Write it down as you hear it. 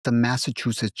the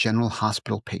Massachusetts General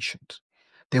Hospital patient.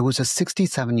 There was a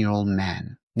 67-year-old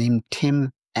man named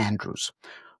Tim Andrews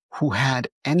who had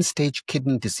end-stage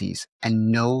kidney disease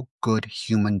and no good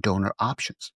human donor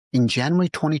options. In January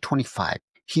 2025,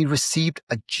 he received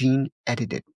a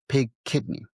gene-edited pig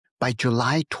kidney. By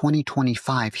July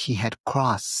 2025, he had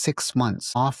crossed 6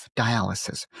 months off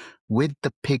dialysis with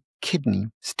the pig kidney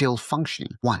still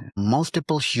functioning. 1.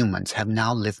 Multiple humans have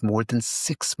now lived more than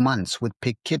 6 months with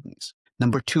pig kidneys.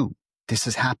 Number 2, this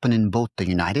has happened in both the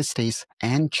United States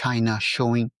and China,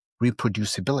 showing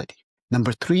reproducibility.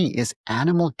 Number 3 is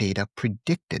animal data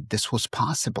predicted this was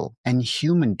possible and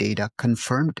human data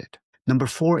confirmed it. Number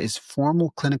 4 is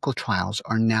formal clinical trials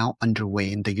are now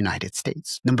underway in the United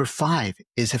States. Number 5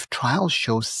 is if trials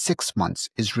show 6 months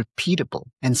is repeatable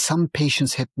and some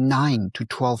patients hit 9 to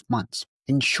 12 months.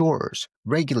 Insurers,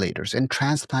 regulators, and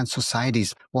transplant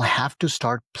societies will have to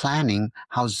start planning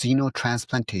how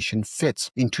xenotransplantation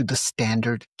fits into the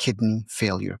standard kidney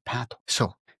failure pathway.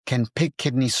 So, can pig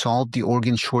kidneys solve the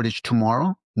organ shortage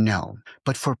tomorrow? No.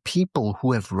 But for people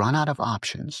who have run out of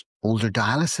options, older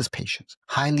dialysis patients,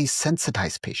 highly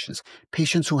sensitized patients,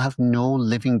 patients who have no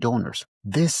living donors,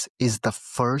 this is the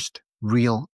first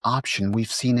real option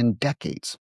we've seen in decades.